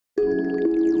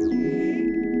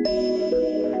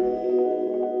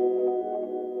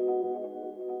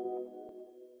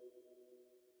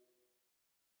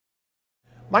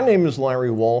My name is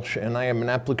Larry Walsh, and I am an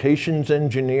applications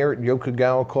engineer at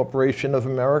Yokogawa Corporation of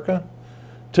America.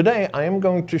 Today, I am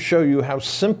going to show you how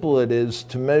simple it is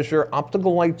to measure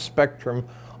optical light spectrum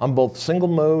on both single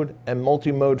mode and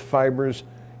multi-mode fibers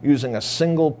using a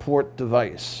single port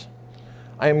device.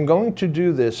 I am going to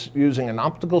do this using an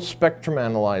optical spectrum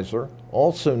analyzer,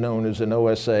 also known as an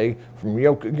OSA, from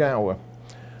Yokogawa,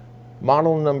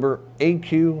 model number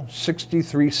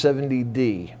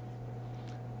AQ6370D.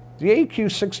 The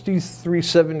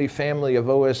AQ6370 family of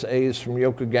OSAs from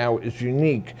Yokogawa is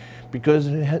unique because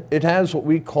it has what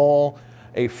we call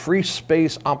a free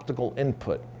space optical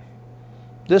input.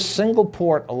 This single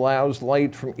port allows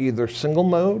light from either single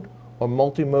mode or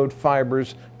multi-mode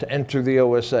fibers to enter the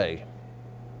OSA.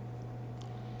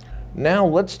 Now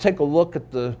let's take a look at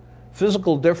the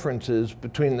physical differences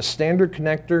between the standard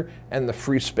connector and the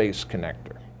free space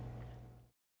connector.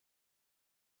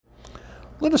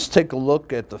 Let us take a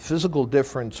look at the physical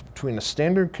difference between a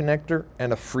standard connector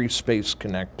and a free space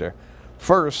connector.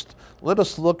 First, let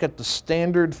us look at the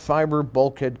standard fiber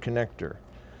bulkhead connector.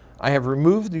 I have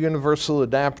removed the universal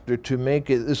adapter to make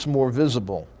this more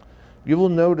visible. You will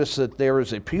notice that there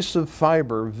is a piece of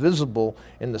fiber visible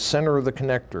in the center of the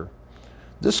connector.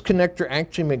 This connector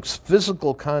actually makes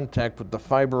physical contact with the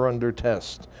fiber under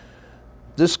test.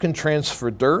 This can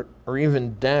transfer dirt or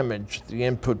even damage the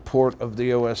input port of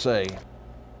the OSA.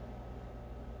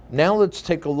 Now let's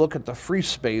take a look at the free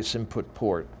space input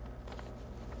port.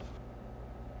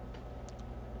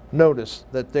 Notice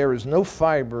that there is no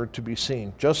fiber to be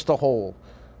seen, just a hole.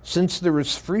 Since there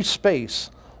is free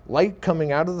space, light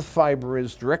coming out of the fiber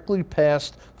is directly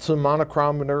passed to the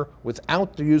monochromator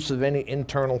without the use of any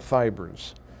internal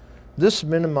fibers. This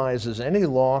minimizes any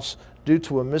loss due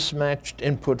to a mismatched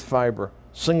input fiber,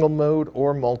 single mode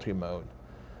or multi-mode.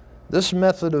 This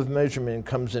method of measurement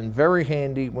comes in very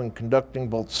handy when conducting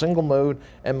both single mode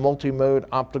and multi-mode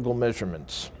optical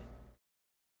measurements.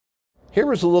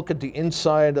 Here is a look at the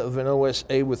inside of an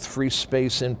OSA with free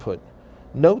space input.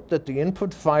 Note that the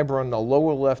input fiber on the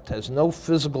lower left has no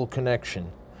physical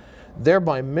connection,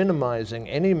 thereby minimizing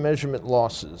any measurement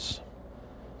losses.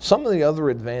 Some of the other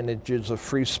advantages of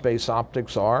free space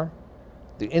optics are: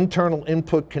 the internal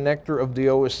input connector of the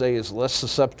OSA is less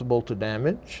susceptible to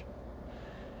damage.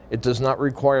 It does not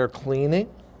require cleaning.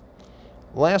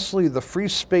 Lastly, the free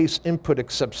space input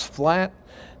accepts flat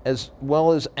as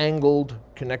well as angled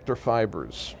connector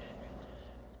fibers.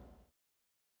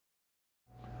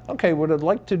 Okay, what I'd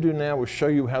like to do now is show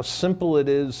you how simple it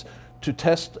is to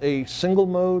test a single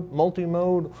mode,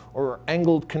 multi-mode, or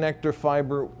angled connector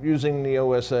fiber using the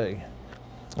OSA.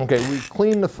 Okay, we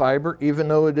clean the fiber. Even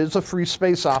though it is a free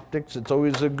space optics, it's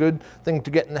always a good thing to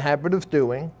get in the habit of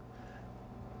doing.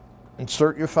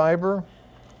 Insert your fiber.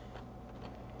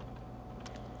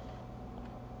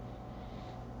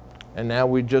 And now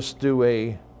we just do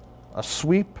a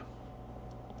sweep,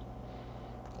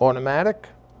 automatic.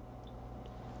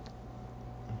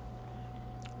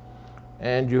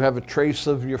 And you have a trace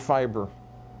of your fiber,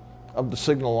 of the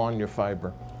signal on your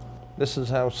fiber. This is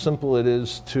how simple it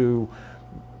is to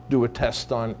do a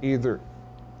test on either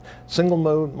single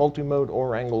mode, multi-mode,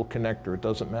 or angled connector. It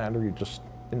doesn't matter, you just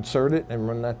insert it and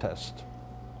run that test.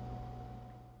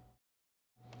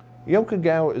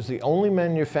 Yokogawa is the only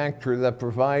manufacturer that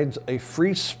provides a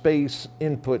free space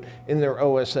input in their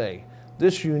OSA.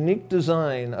 This unique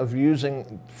design of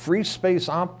using free space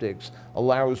optics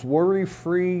allows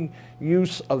worry-free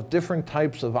use of different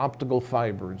types of optical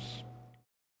fibers.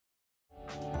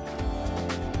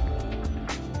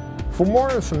 For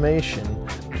more information,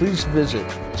 please visit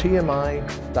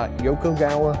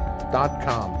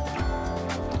tmi.yokogawa.com.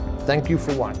 Thank you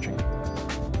for watching.